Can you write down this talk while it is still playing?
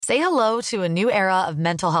Say hello to a new era of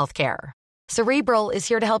mental health care. Cerebral is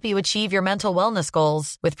here to help you achieve your mental wellness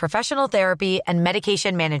goals with professional therapy and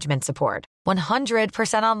medication management support.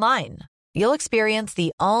 100% online. You'll experience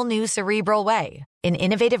the all-new Cerebral Way, an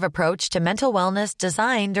innovative approach to mental wellness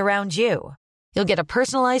designed around you. You'll get a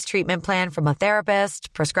personalized treatment plan from a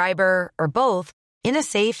therapist, prescriber, or both in a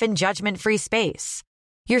safe and judgment-free space.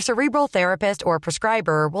 Your Cerebral therapist or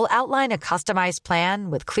prescriber will outline a customized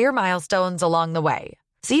plan with clear milestones along the way,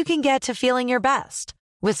 so you can get to feeling your best.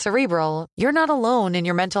 With Cerebral, you're not alone in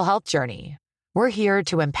your mental health journey. We're here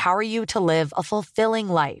to empower you to live a fulfilling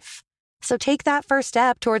life. So take that first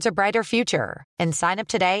step towards a brighter future and sign up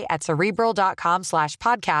today at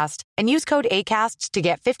Cerebral.com/podcast and use code ACAST to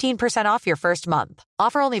get 15% off your first month.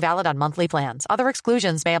 Offer only valid on monthly plans. Other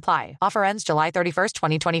exclusions may apply. Offer ends July 31st,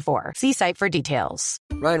 2024. See site for details.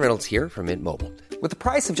 Ryan Reynolds here from Mint Mobile. With the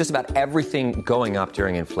price of just about everything going up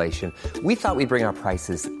during inflation, we thought we'd bring our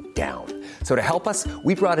prices down. So to help us,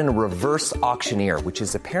 we brought in a reverse auctioneer, which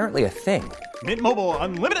is apparently a thing. Mint Mobile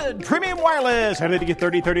Unlimited Premium Wireless. How to get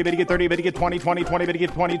 30, 30, bit to get 30, bit to get 20, 20, 20, bit to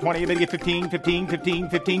get 20, 20, bit to get 15, 15, 15,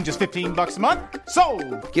 15, just $15 a month?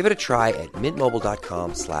 Sold! Give it a try at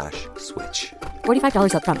mintmobile.com/switch.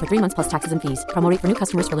 $45 up front for 3 months plus taxes and fees. Promo rate for new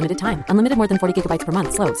customers for limited time. Unlimited more than 40 gigabytes per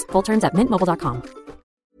month. Slows full terms at mintmobile.com.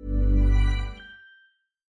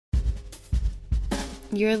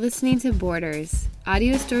 You're listening to Borders,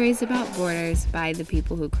 audio stories about borders by the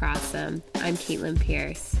people who cross them. I'm Caitlin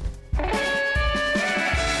Pierce. I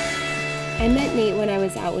met Nate when I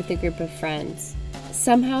was out with a group of friends.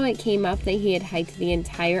 Somehow it came up that he had hiked the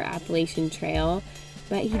entire Appalachian Trail,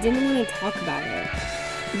 but he didn't want to talk about it.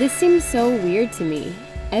 This seems so weird to me.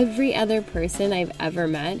 Every other person I've ever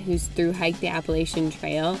met who's thru-hiked the Appalachian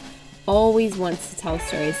Trail always wants to tell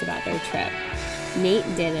stories about their trip. Nate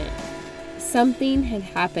didn't. Something had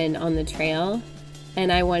happened on the trail,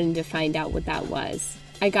 and I wanted to find out what that was.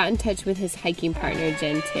 I got in touch with his hiking partner,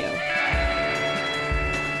 Jen, too.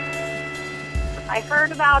 I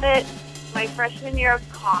heard about it my freshman year of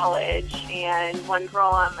college, and one girl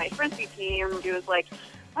on my frisbee team, she was like,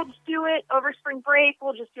 let's do it over spring break.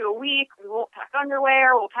 We'll just do a week. We won't pack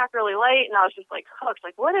underwear. We'll pack really light. And I was just like hooked.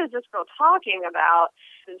 Like, what is this girl talking about?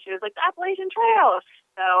 And she was like, the Appalachian Trail.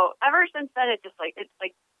 So ever since then, it's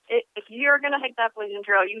if you're going to hike the Appalachian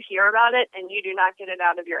Trail, you hear about it and you do not get it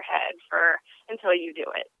out of your head until you do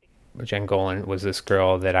it. Jen Golan was this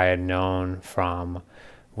girl that I had known from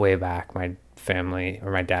way back. My family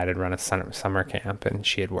or my dad had run a summer camp and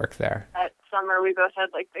she had worked there. That summer, we both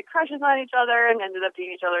had like big crushes on each other and ended up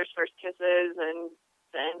being each other's first kisses, and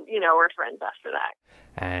then, we're friends after that.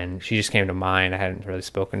 And she just came to mind. I hadn't really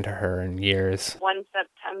spoken to her in years. One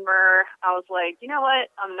September, I was like, you know what?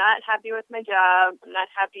 I'm not happy with my job. I'm not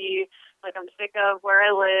happy. Like, I'm sick of where I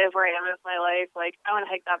live, where I am with my life. Like, I want to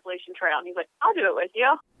hike the Appalachian Trail. And he's like, I'll do it with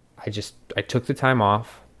you. I took the time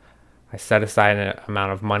off. I set aside an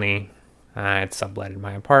amount of money. I had subletted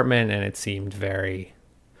my apartment, and it seemed very,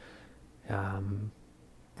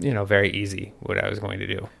 very easy what I was going to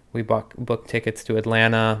do. We booked tickets to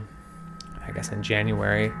Atlanta, I guess in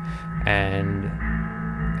January, and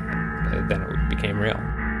then it became real.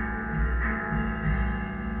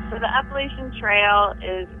 So the Appalachian Trail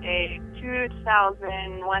is a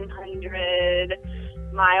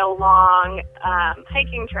 2,100-mile-long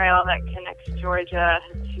hiking trail that connects Georgia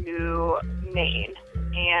to Maine.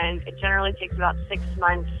 And it generally takes about 6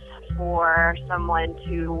 months for someone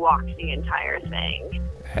to walk the entire thing.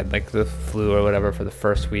 I had like the flu or whatever for the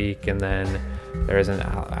first week, and then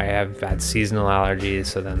I have had seasonal allergies,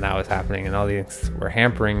 so then that was happening, and all these were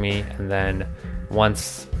hampering me. And then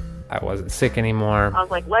once I wasn't sick anymore, I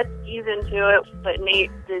was like, let's ease into it. But Nate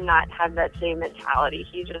did not have that same mentality.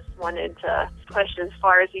 He just wanted to push as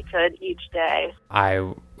far as he could each day. I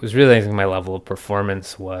was realizing my level of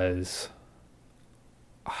performance was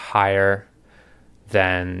higher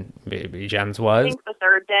than maybe Jen's was. I think the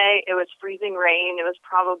third day, it was freezing rain. It was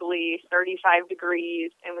probably 35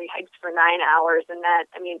 degrees, and we hiked for 9 hours. And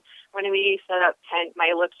when we set up tent,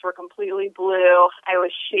 my lips were completely blue. I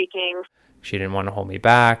was shaking. She didn't want to hold me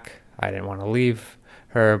back. I didn't want to leave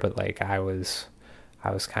her, but like I was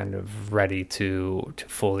kind of ready to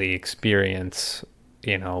fully experience,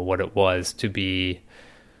 what it was to be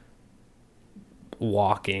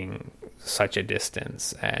walking such a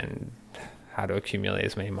distance and how to accumulate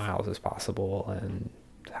as many miles as possible and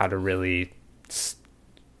how to really,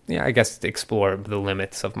 explore the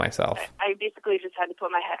limits of myself. I basically just had to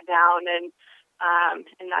put my head down and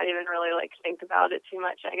not even really think about it too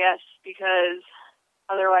much, I guess, because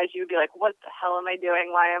otherwise you would be like, what the hell am I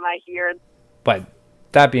doing? Why am I here? But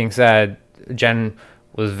that being said, Jen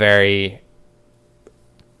was very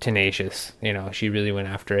tenacious. You know, she really went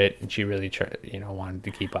after it, and she really wanted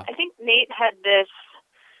to keep up. I think Nate had this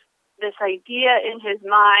idea in his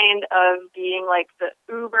mind of being like the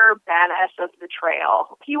uber badass of the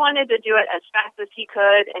trail. He wanted to do it as fast as he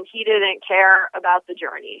could, and he didn't care about the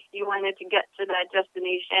journey. He wanted to get to that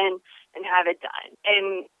destination and have it done.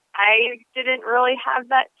 And I didn't really have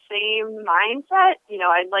that same mindset. You know,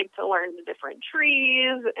 I'd like to learn the different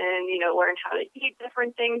trees and, you know, learn how to eat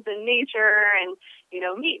different things in nature and, you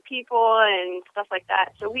know, meet people and stuff like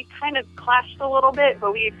that. So we kind of clashed a little bit,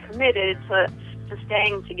 but we had committed to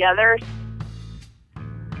staying together.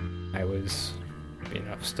 I was, you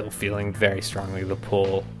know, still feeling very strongly the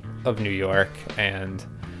pull of New York and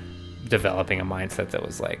developing a mindset that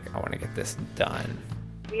was like, I want to get this done.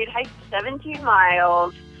 We had hiked 17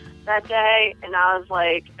 miles that day, and I was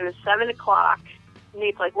like, it was 7 o'clock.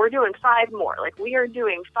 Nate's like, we're doing 5 more. Like, we are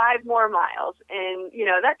doing 5 more miles. And, you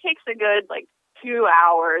know, that takes a good, 2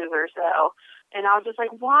 hours or so. And I was just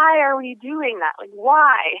like, why are we doing that? Like,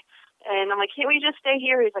 why? And I'm like, can't we just stay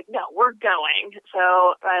here? He's like, no, we're going.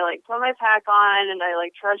 So I put my pack on and I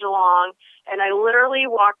trudge along, and I literally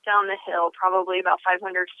walk down the hill probably about 500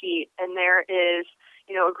 feet. And there is,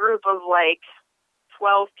 you know, a group of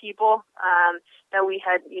 12 people that we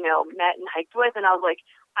had, you know, met and hiked with. And I was like,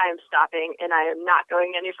 I am stopping and I am not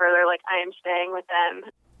going any further. Like, I am staying with them.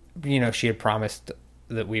 You know, she had promised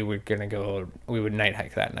that we would night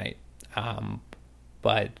hike that night.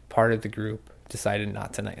 But part of the group decided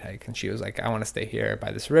not to night hike. And she was like, I want to stay here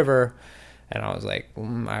by this river. And I was like,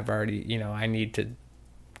 I've already, you know, I need to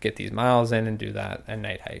get these miles in and do that and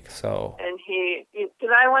night hike. So. And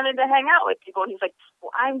because I wanted to hang out with people, and he's like,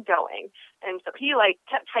 well, I'm going. And so he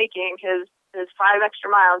kept hiking his 5 extra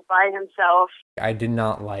miles by himself. I did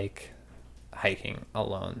not like hiking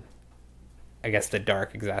alone. I guess the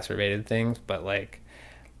dark exacerbated things, but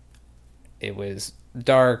it was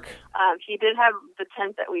dark. He did have the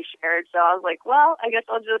tent that we shared, so I was like, well, I guess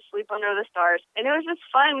I'll just sleep under the stars. And it was just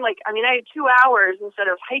fun. I had 2 hours instead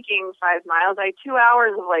of hiking 5 miles. I had 2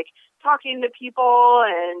 hours of talking to people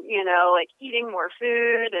and, you know, eating more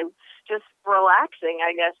food and just relaxing,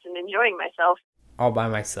 I guess, and enjoying myself. All by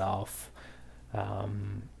myself.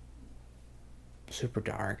 Super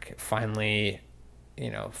dark. Finally,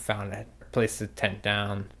 you know, found a place to tent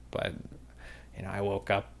down, but, you know, I woke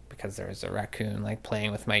up because there was a raccoon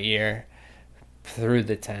playing with my ear through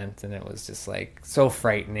the tent, and it was just so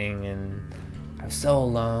frightening, and I was so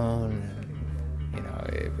alone, and, you know,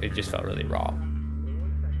 it just felt really raw.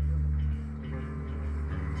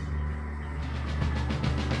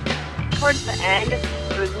 Towards the end,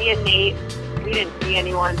 it was me and Nate. We didn't see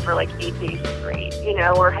anyone for 8 days straight. You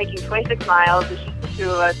know, we're hiking 26 miles. It's just the 2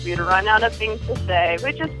 of us. We had run out of things to say.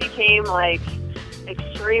 It just became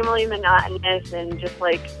extremely monotonous and just it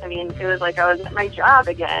was I was at my job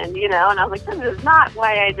again, you know, and I was like, this is not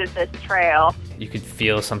why I did this trail. You could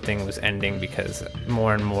feel something was ending because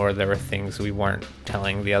more and more there were things we weren't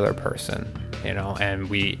telling the other person, you know, and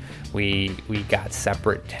we got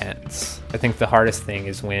separate tents. I think the hardest thing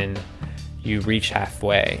is when you reach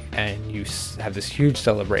halfway and you have this huge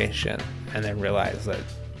celebration and then realize that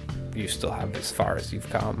you still have as far as you've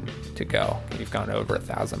come to go. You've gone over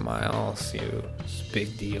 1,000 miles. It's a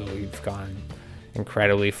big deal. You've gone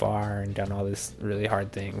incredibly far and done all these really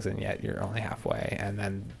hard things, and yet you're only halfway. And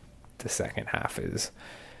then the second half is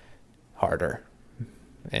harder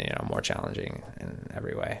and, you know, more challenging in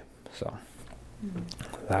every way. So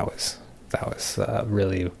that was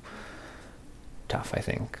really tough, I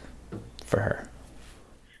think, for her.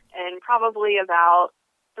 And probably about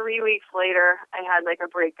 3 weeks later, I had a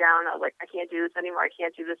breakdown. I was like, I can't do this anymore. I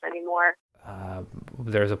can't do this anymore.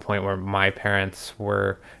 There was a point where my parents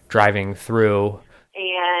were driving through,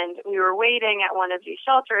 and we were waiting at one of these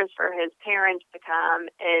shelters for his parents to come.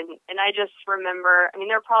 And I just remember, there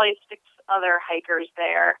were probably 6 other hikers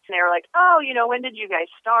there. And they were like, oh, you know, when did you guys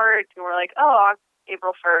start? And we're like, oh,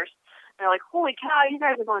 April 1st. And they're like, holy cow, you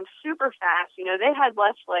guys are going super fast. You know, they had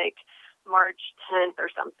left March 10th or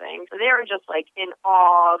something. So they were just in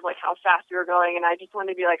awe of how fast we were going, and I just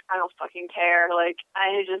wanted to be I don't fucking care.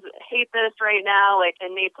 I just hate this right now.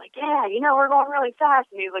 And Nate's like, yeah, you know, we're going really fast,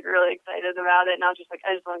 and he's really excited about it, and I was just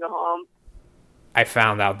I just want to go home. I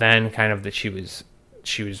found out then kind of that she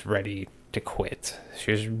was ready to quit.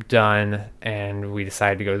 She was done, and we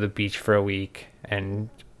decided to go to the beach for a week and,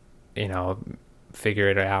 you know, figure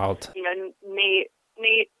it out. You know, Nate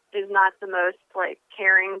is not the most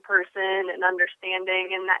caring person and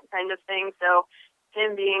understanding and that kind of thing. So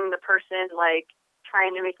him being the person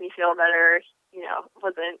trying to make me feel better, you know,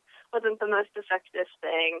 wasn't the most effective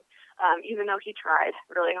thing, even though he tried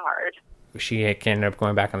really hard. she ended up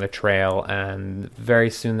going back on the trail, and very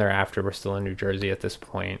soon thereafter, we're still in New Jersey at this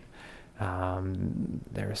point.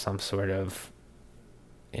 There was some sort of,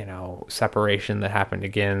 separation that happened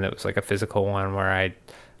again. That was like a physical one where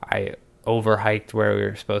I overhiked where we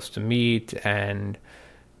were supposed to meet, and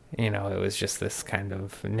it was just this kind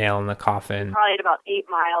of nail in the coffin. Probably had about 8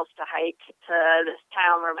 miles to hike to this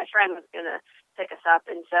town where my friend was going to pick us up.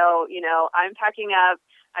 And so, I'm packing up.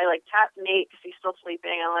 I tapped Nate because he's still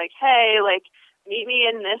sleeping. I'm like, hey, meet me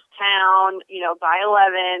in this town, by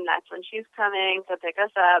 11. That's when she's coming to pick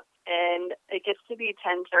us up. And it gets to be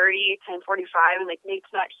 10:30, 10:45, and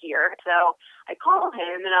Nate's not here. So I call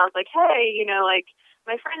him and I was like, hey,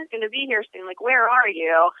 my friend's going to be here soon. Where are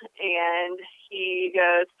you? And he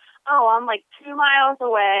goes, oh, I'm 2 miles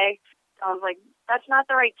away. I was like, that's not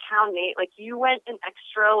the right town, Nate. You went an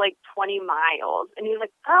extra 20 miles. And he's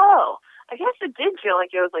like, oh, I guess it did feel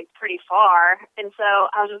like it was pretty far. And so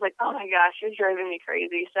I was just like, oh my gosh, you're driving me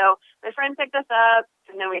crazy. So my friend picked us up,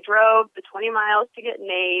 and then we drove the 20 miles to get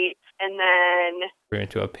Nate. And then we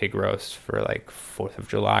went to a pig roast for 4th of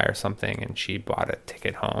July or something, and she bought a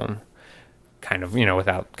ticket home kind of,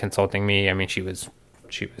 without consulting me. I mean, she was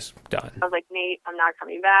done. I was like, Nate, I'm not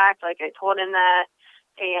coming back. I told him that.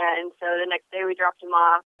 And so the next day we dropped him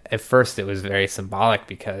off. At first it was very symbolic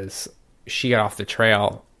because she got off the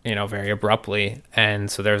trail, very abruptly.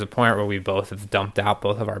 And so there was a point where we both have dumped out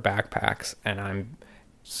both of our backpacks, and I'm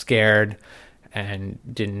scared and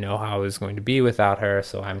didn't know how I was going to be without her.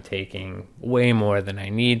 So I'm taking way more than I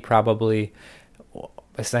need, probably.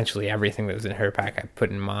 Essentially everything that was in her pack I put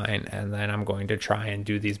in mine, and then I'm going to try and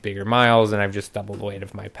do these bigger miles, and I've just doubled the weight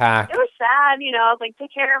of my pack. It was sad, I was like,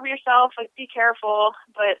 take care of yourself, be careful,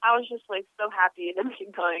 but I was just so happy to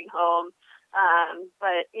be going home.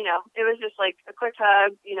 But it was just a quick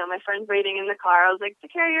hug, my friend's waiting in the car. I was like,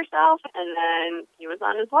 take care of yourself, and then he was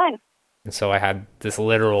on his way. And so I had this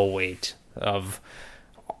literal weight of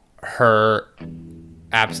her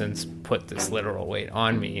absence put this literal weight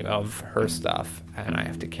on me of her stuff, and I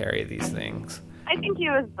have to carry these things. I think he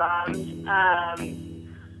was bummed,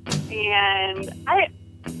 and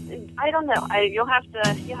I don't know. You'll have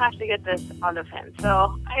to get this out of him.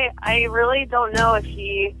 So I really don't know if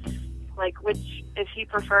he if he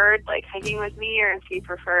preferred hiking with me or if he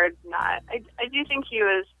preferred not. I do think he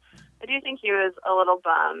was a little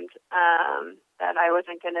bummed that I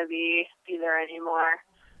wasn't going to be there anymore.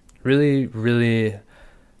 Really, really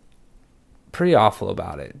pretty awful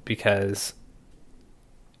about it, because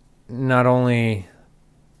not only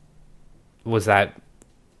was that,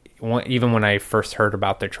 even when I first heard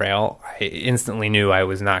about the trail, I instantly knew I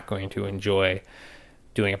was not going to enjoy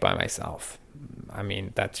doing it by myself. I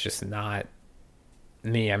mean, that's just not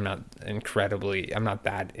me. I'm not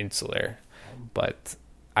that insular, but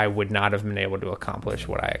I would not have been able to accomplish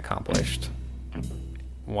what I accomplished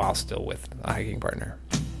while still with a hiking partner.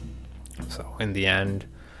 So in the end,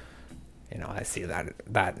 I see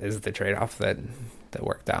that is the trade-off that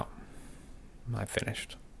worked out. I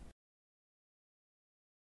finished.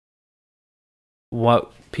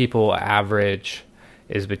 What people average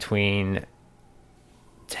is between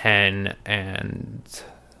 10 and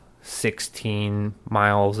 16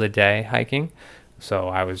 miles a day hiking. So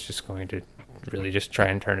I was just going to really just try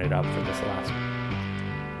and turn it up for this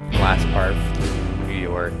last part through New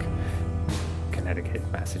York, Connecticut,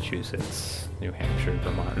 Massachusetts, New Hampshire,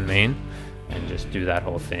 Vermont, and Maine, and just do that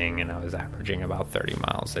whole thing. And I was averaging about 30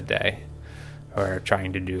 miles a day, or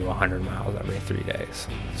trying to do 100 miles every 3 days.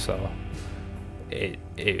 So it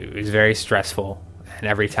was very stressful. And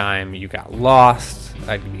every time you got lost,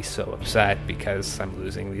 I'd be so upset because I'm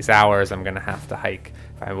losing these hours. I'm going to have to hike.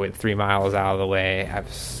 If I went 3 miles out of the way, I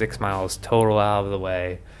have 6 miles total out of the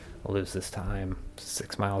way. I'll lose this time.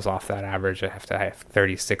 6 miles off that average. I have to have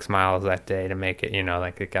 36 miles that day to make it,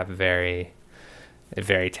 it got very,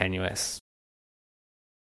 very tenuous.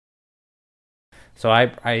 So I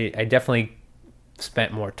definitely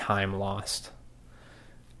spent more time lost.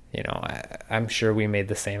 I'm sure we made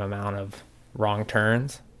the same amount of wrong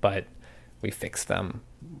turns, but we fixed them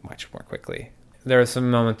much more quickly. There were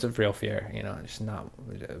some moments of real fear, just not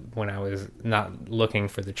when I was not looking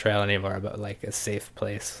for the trail anymore, but a safe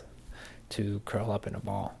place to curl up in a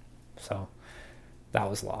ball. So that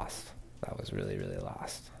was lost. That was really, really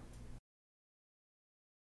lost.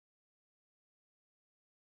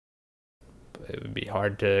 It would be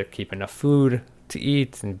hard to keep enough food to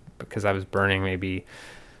eat, and because I was burning maybe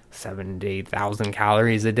 7,000 to 8,000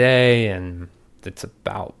 calories a day, and it's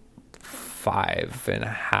about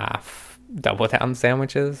 5.5 double down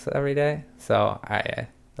sandwiches every day. So at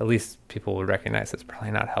least people would recognize it's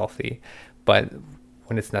probably not healthy, but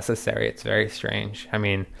when it's necessary, it's very strange. I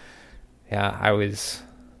mean, Yeah, I was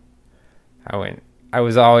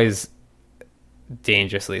always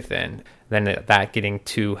dangerously thin. Then that getting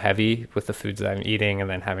too heavy with the foods that I'm eating, and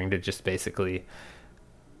then having to just basically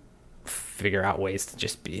figure out ways to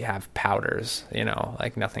just have powders,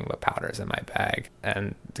 like nothing but powders in my bag,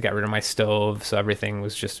 and to get rid of my stove. So everything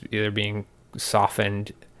was just either being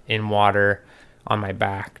softened in water on my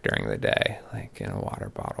back during the day, like in a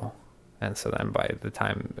water bottle. And so then by the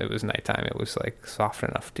time it was nighttime, it was like soft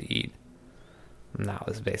enough to eat. And that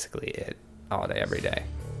was basically it all day, every day.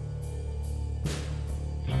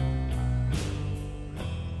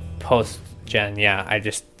 Post-gen, yeah,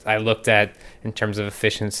 I looked at, in terms of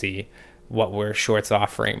efficiency, what were shorts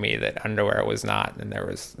offering me that underwear was not, and there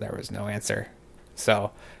was no answer.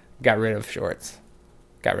 So got rid of shorts,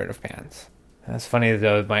 got rid of pants. That's funny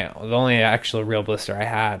though, the only actual real blister I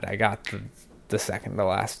had, I got the second to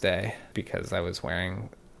last day, because I was wearing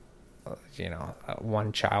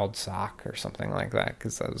one child sock or something like that,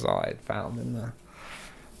 because that was all I had found in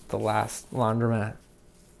the last laundromat.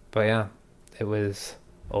 But yeah, it was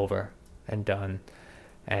over and done.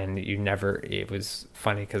 And it was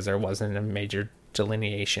funny because there wasn't a major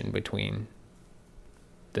delineation between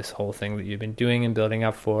this whole thing that you've been doing and building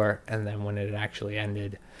up for, and then when it actually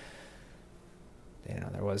ended,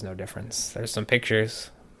 there was no difference. There's some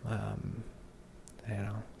pictures,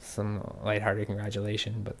 some lighthearted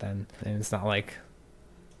congratulation, but then it's not like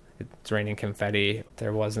it's raining confetti.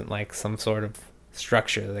 There wasn't like some sort of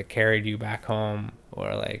structure that carried you back home,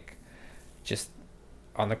 or like just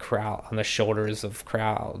on the shoulders of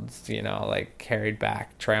crowds, like carried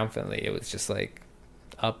back triumphantly. It was just like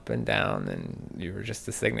up and down, and you were just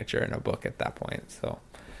a signature in a book at that point. So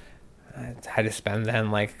I had to spend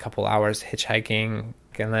then like a couple hours hitchhiking,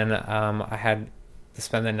 and then I had to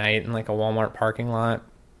spend the night in like a Walmart parking lot,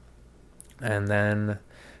 and then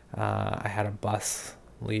I had a bus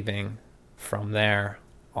leaving from there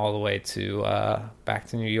all the way to back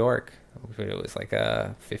to New York. It was like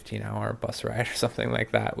a 15-hour bus ride or something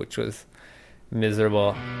like that, which was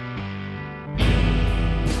miserable.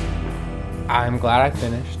 I'm glad I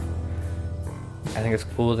finished. I think it's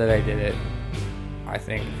cool that I did it. I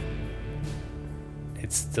think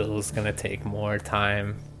it still is going to take more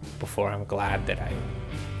time before I'm glad that I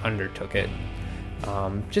undertook it.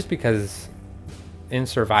 Just because in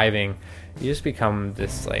surviving, you just become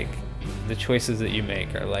this, like, the choices that you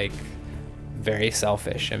make are like very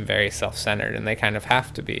selfish and very self-centered, and they kind of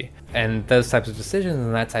have to be. And those types of decisions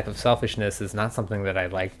and that type of selfishness is not something that I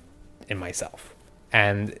like in myself.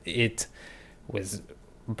 And it was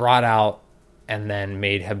brought out and then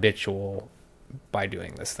made habitual by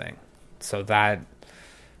doing this thing. So that,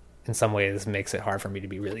 in some ways, makes it hard for me to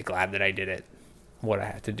be really glad that I did it. What I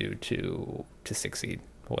had to do to succeed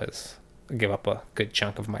was give up a good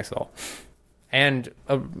chunk of my soul. And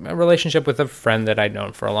a relationship with a friend that I'd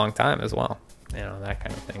known for a long time as well. That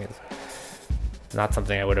kind of thing is not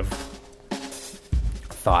something I would have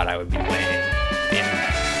thought I would be weighing.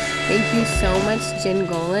 Thank you so much, Jen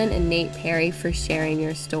Golan and Nate Perry, for sharing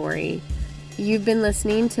your story. You've been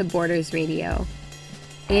listening to Borders Radio.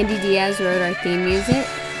 Andy Diaz wrote our theme music.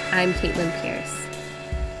 I'm Caitlin Pierce.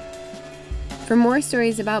 For more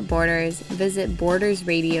stories about Borders, visit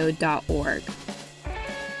bordersradio.org.